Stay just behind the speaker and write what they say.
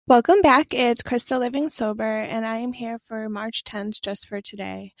Welcome back. It's Krista Living Sober, and I am here for March 10th just for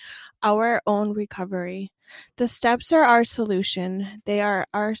today. Our own recovery. The steps are our solution. They are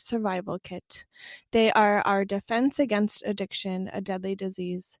our survival kit. They are our defense against addiction, a deadly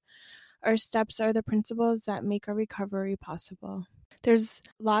disease. Our steps are the principles that make a recovery possible. There's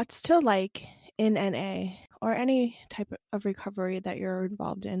lots to like in NA or any type of recovery that you're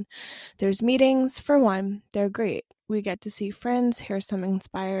involved in. There's meetings, for one. They're great. We get to see friends, hear some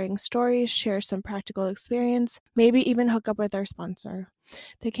inspiring stories, share some practical experience, maybe even hook up with our sponsor.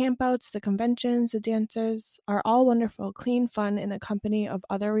 The campouts, the conventions, the dancers are all wonderful, clean fun in the company of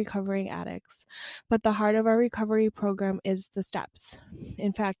other recovering addicts. But the heart of our recovery program is the steps.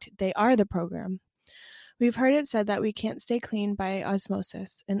 In fact, they are the program. We've heard it said that we can't stay clean by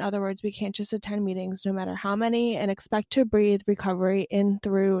osmosis. In other words, we can't just attend meetings, no matter how many, and expect to breathe recovery in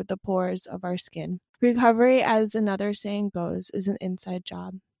through the pores of our skin. Recovery, as another saying goes, is an inside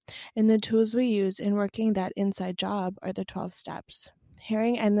job. And the tools we use in working that inside job are the 12 steps.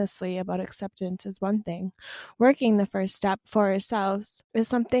 Hearing endlessly about acceptance is one thing. Working the first step for ourselves is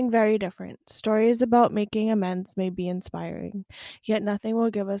something very different. Stories about making amends may be inspiring, yet nothing will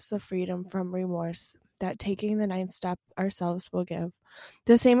give us the freedom from remorse that taking the 9th step ourselves will give.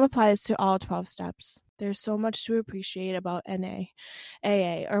 The same applies to all 12 steps. There's so much to appreciate about NA,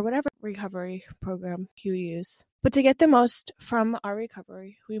 AA, or whatever recovery program you use. But to get the most from our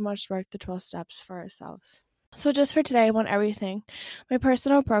recovery, we must work the 12 steps for ourselves. So just for today, I want everything my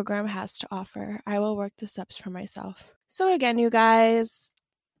personal program has to offer. I will work the steps for myself. So again, you guys,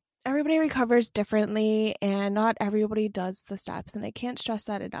 everybody recovers differently and not everybody does the steps, and I can't stress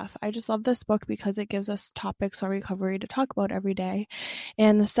that enough. I just love this book because it gives us topics on recovery to talk about every day,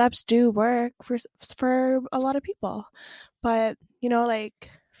 and the steps do work for a lot of people. But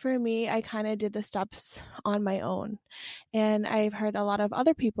for me, I kind of did the steps on my own, and I've heard a lot of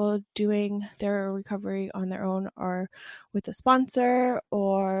other people doing their recovery on their own or with a sponsor,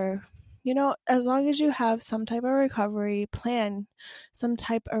 or as long as you have some type of recovery plan, some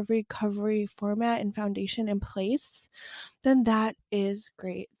type of recovery format and foundation in place, then that is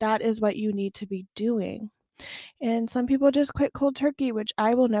great. That is what you need to be doing. And some people just quit cold turkey, which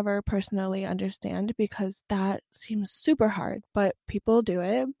I will never personally understand because that seems super hard, but people do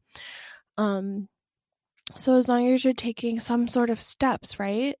it. So as long as you're taking some sort of steps,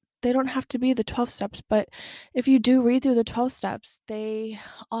 right? They don't have to be the 12 steps, but if you do read through the 12 steps, they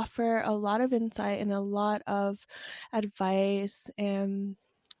offer a lot of insight and a lot of advice and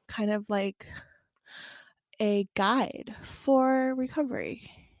kind of like a guide for recovery.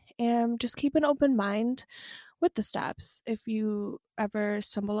 And just keep an open mind with the steps. If you ever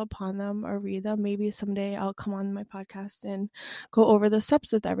stumble upon them or read them, maybe someday I'll come on my podcast and go over the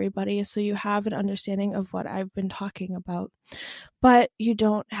steps with everybody so you have an understanding of what I've been talking about. But you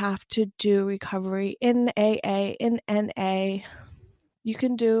don't have to do recovery in AA, in NA. You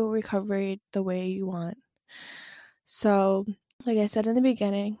can do recovery the way you want. So, like I said in the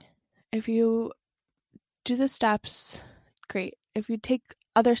beginning, if you do the steps, great. If you take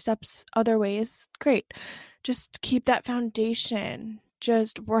other steps other ways, great. Just keep that foundation.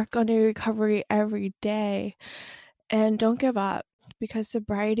 Just work on your recovery every day and don't give up, because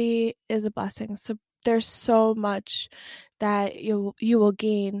sobriety is a blessing. So there's so much that you will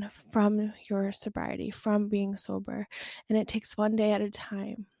gain from your sobriety, from being sober, and it takes one day at a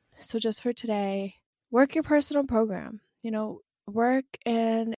time. So just for today, work your personal program. Work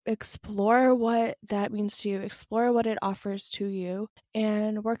and explore what that means to you, explore what it offers to you,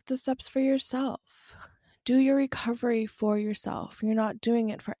 and work the steps for yourself. Do your recovery for yourself. You're not doing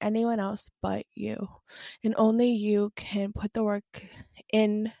it for anyone else but you. And only you can put the work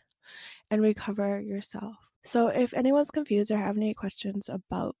in and recover yourself. So if anyone's confused or have any questions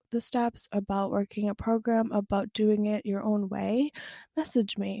about the steps, about working a program, about doing it your own way,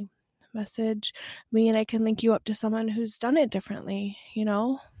 message me and I can link you up to someone who's done it differently,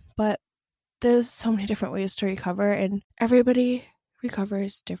 but there's so many different ways to recover and everybody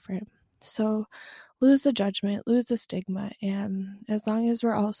recovers different. So lose the judgment, lose the stigma, and as long as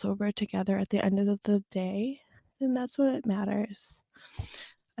we're all sober together at the end of the day, then that's what matters.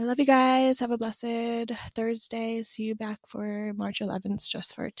 I love you guys. Have a blessed Thursday. See you back for March 11th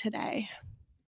just for today.